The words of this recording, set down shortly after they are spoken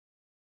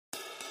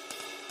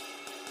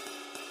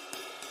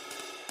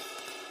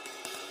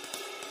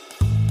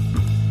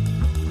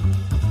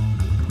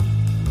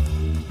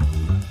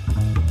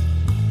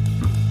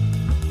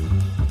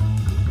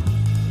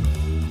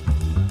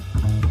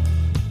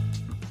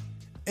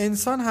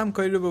انسان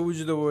همکاری رو به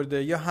وجود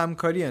آورده یا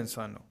همکاری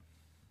انسان رو؟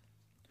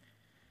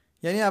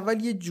 یعنی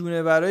اول یه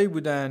جونورایی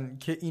بودن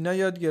که اینا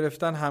یاد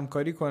گرفتن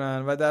همکاری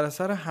کنن و در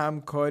اثر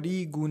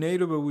همکاری گونه‌ای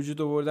رو به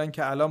وجود آوردن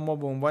که الان ما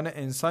به عنوان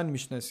انسان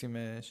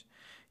میشناسیمش،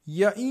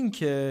 یا این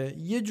که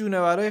یه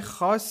جونورای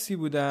خاصی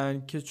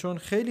بودن که چون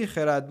خیلی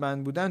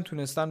خردمند بودن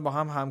تونستن با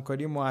هم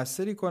همکاری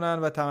موثری کنن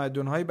و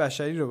تمدن‌های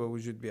بشری رو به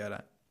وجود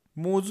بیارن.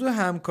 موضوع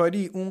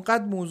همکاری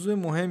اونقدر موضوع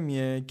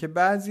مهمیه که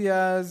بعضی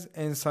از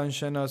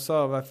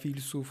انسانشناسا و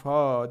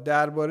فیلسوف‌ها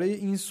درباره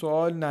این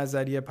سوال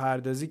نظریه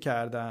پردازی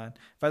کردن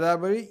و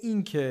درباره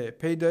این که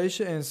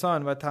پیدایش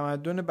انسان و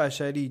تمدن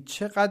بشری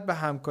چقدر به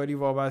همکاری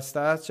وابسته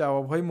است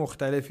جوابهای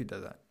مختلفی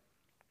دادن.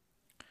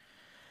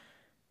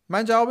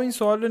 من جواب این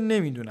سوال رو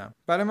نمیدونم.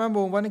 برای من به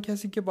عنوان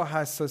کسی که با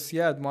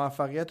حساسیت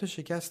موفقیت و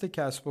شکست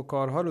کسب و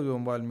کارها رو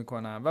دنبال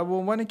میکنم و به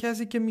عنوان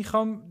کسی که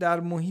میخوام در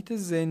محیط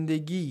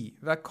زندگی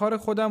و کار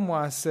خودم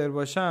مؤثر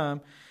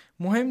باشم،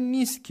 مهم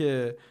نیست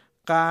که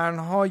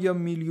قرنها یا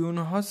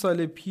میلیونها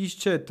سال پیش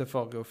چه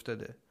اتفاقی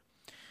افتاده.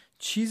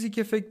 چیزی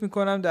که فکر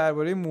میکنم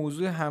درباره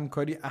موضوع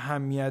همکاری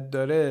اهمیت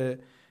داره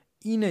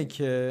اینه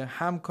که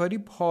همکاری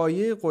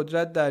پایه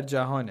قدرت در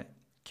جهانه.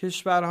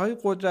 کشورهای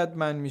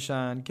قدرتمند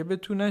میشن که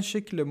بتونن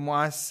شکل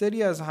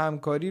مؤثری از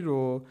همکاری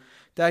رو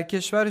در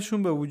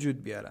کشورشون به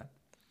وجود بیارن.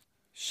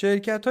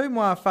 شرکت‌های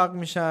موفق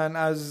میشن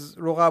از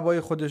رقبای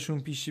خودشون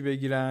پیشی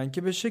بگیرن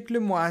که به شکل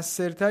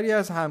مؤثرتری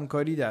از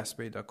همکاری دست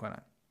پیدا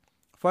کنن.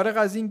 فارغ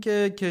از این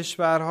که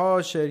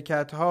کشورها،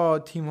 شرکت‌ها،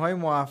 تیم‌های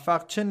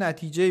موفق چه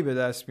نتیجه‌ای به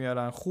دست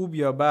میارن، خوب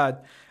یا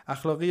بد،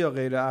 اخلاقی یا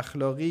غیر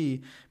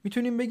اخلاقی،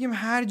 میتونیم بگیم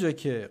هر جا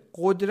که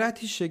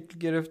قدرتی شکل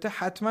گرفته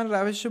حتما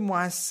روش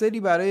موثری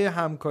برای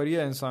همکاری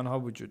انسان‌ها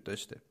وجود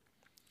داشته.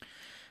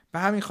 به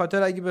همین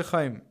خاطر اگه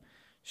بخوایم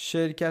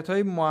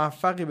شرکت‌های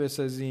موفقی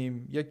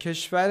بسازیم یا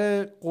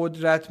کشور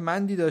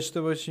قدرتمندی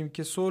داشته باشیم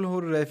که صلح و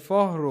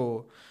رفاه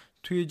رو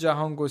توی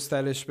جهان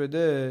گسترش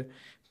بده،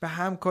 به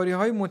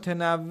همکاری‌های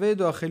متنوع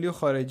داخلی و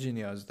خارجی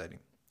نیاز داریم.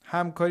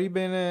 همکاری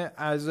بین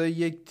اعضای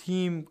یک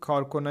تیم،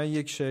 کارکنان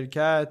یک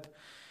شرکت،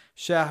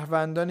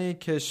 شهروندان یک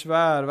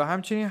کشور و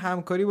همچنین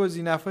همکاری با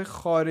ذی‌نفع‌های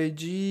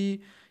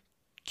خارجی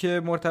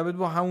که مرتبط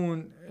با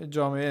همون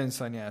جامعه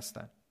انسانی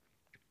هستن.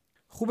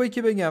 خوبه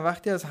که بگم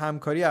وقتی از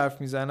همکاری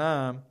حرف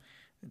میزنم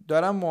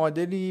دارم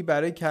معادلی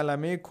برای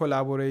کلمه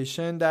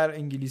کلابوریشن در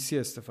انگلیسی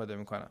استفاده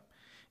میکنم.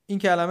 این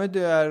کلمه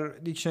در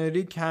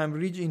دیکشنری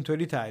کمبریج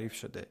اینطوری تعریف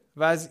شده: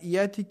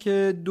 وضعیتی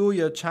که دو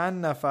یا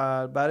چند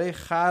نفر برای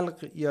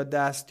خلق یا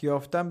دست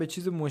یافتن به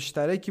چیز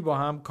مشترکی با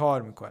هم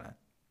کار میکنن.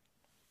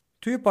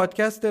 توی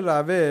پادکست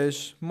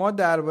روش ما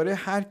درباره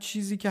هر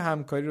چیزی که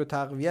همکاری رو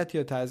تقویت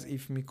یا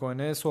تضعیف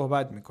میکنه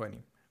صحبت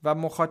میکنیم و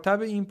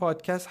مخاطب این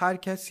پادکست هر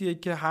کسیه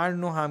که هر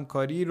نوع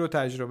همکاری رو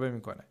تجربه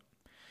میکنه.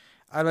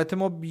 البته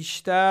ما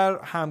بیشتر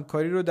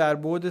همکاری رو در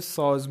بعد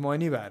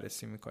سازمانی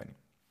بررسی میکنیم.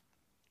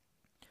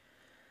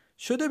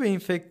 شده به این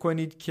فکر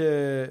کنید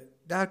که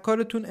در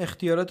کارتون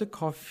اختیارات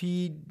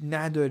کافی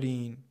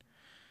ندارین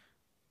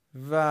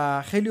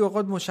و خیلی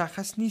اوقات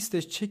مشخص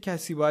نیستش چه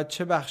کسی باید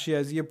چه بخشی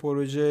از یه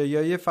پروژه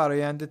یا یه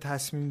فرایند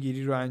تصمیم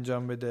گیری رو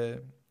انجام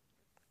بده؟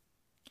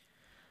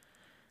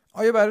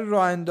 آیا برای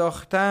راه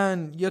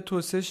انداختن یا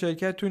توسعه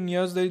شرکتتون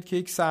نیاز دارید که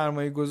یک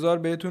سرمایه گذار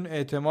بهتون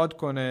اعتماد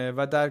کنه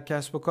و در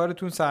کسب و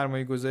کارتون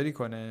سرمایه گذاری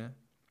کنه؟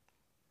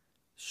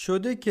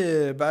 شده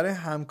که برای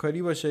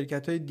همکاری با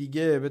شرکت‌های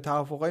دیگه به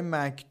توافق‌های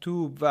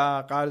مکتوب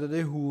و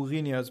قراردادهای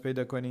حقوقی نیاز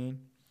پیدا کنین؟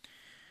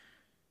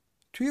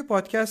 توی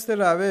پادکست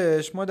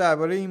روش ما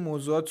درباره این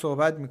موضوعات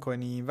صحبت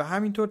میکنیم و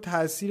همینطور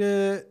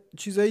تاثیر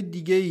چیزهای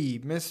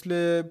دیگه‌ای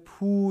مثل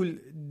پول،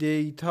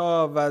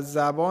 دیتا و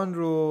زبان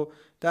رو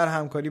در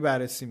همکاری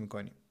بررسی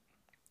میکنیم.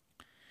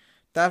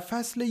 در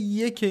فصل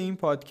 1 این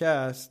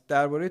پادکست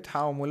درباره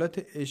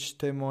تعاملات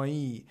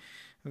اجتماعی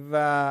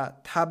و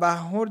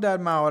تبحر در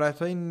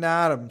مهارت‌های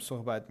نرم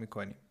صحبت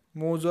میکنیم.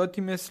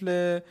 موضوعاتی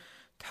مثل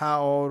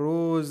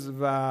تعارض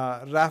و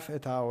رفع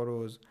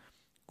تعارض،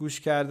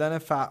 گوش کردن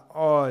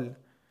فعال،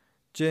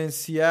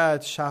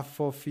 جنسیت،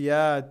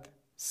 شفافیت،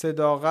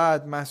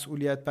 صداقت،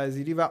 مسئولیت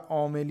پذیری و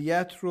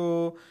عاملیت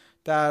رو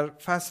در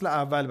فصل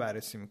اول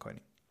بررسی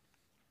میکنیم.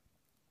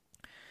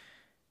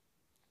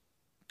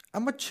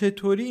 اما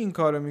چطوری این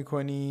کارو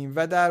میکنیم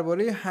و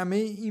درباره همه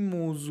این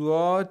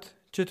موضوعات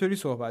چطوری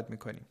صحبت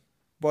میکنیم؟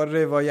 با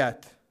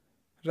روایت.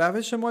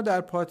 روش ما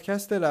در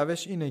پادکست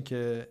روش اینه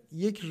که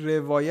یک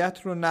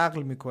روایت رو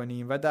نقل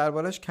میکنیم و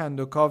دربارش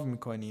کندوکاو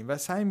میکنیم و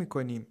سعی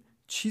میکنیم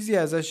چیزی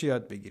ازش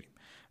یاد بگیریم.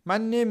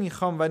 من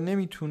نمیخوام و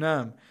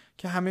نمیتونم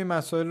که همه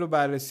مسائل رو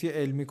بررسی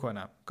علمی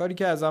کنم. کاری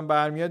که ازم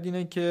برمیاد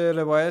اینه که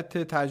روایت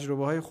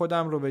تجربه های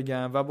خودم رو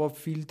بگم و با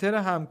فیلتر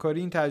همکاری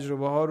این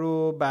تجربه ها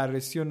رو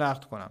بررسی و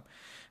نقد کنم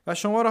و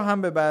شما رو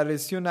هم به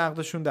بررسی و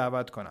نقدشون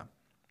دعوت کنم.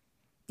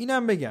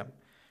 اینم بگم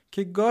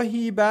که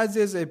گاهی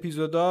بعضی از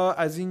اپیزودا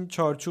از این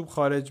چارچوب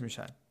خارج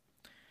میشن.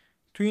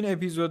 تو این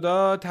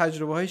اپیزودا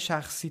تجربه های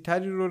شخصی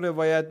تری رو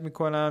روایت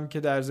میکنم که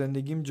در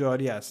زندگیم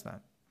جاری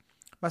هستن.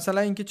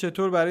 مثلا اینکه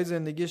چطور برای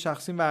زندگی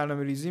شخصی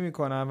برنامه ریزی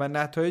میکنم و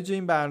نتایج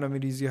این برنامه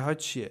ریزی ها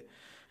چیه،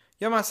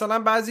 یا مثلا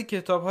بعضی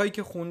کتاب‌هایی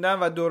که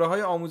خوندم و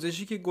دوره‌های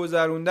آموزشی که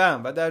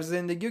گذروندم و در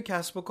زندگی و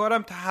کسب و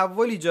کارم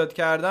تحول ایجاد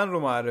کردن رو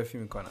معرفی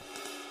میکنم.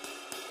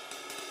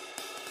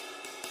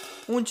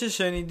 اون چه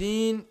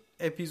شنیدین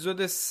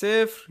اپیزود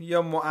 0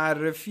 یا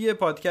معرفی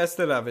پادکست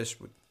روش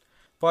بود.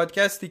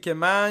 پادکستی که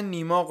من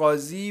نیما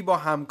قاضی با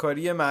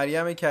همکاری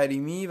مریم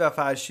کریمی و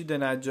فرشید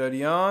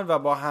نجاریان و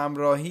با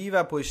همراهی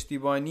و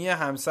پشتیبانی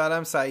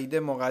همسرم سعیده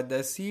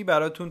مقدسی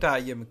براتون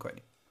تهیه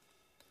میکنیم.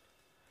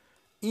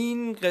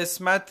 این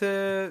قسمت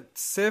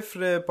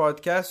 0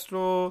 پادکست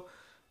رو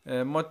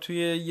ما توی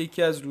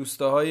یکی از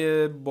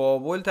روستاهای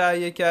بابل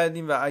تهیه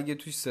کردیم و اگه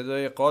توش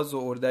صدای قاز و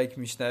اردک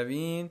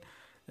میشنوین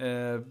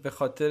به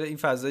خاطر این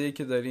فضایی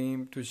که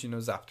داریم توش اینو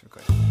ضبط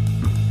میکنیم.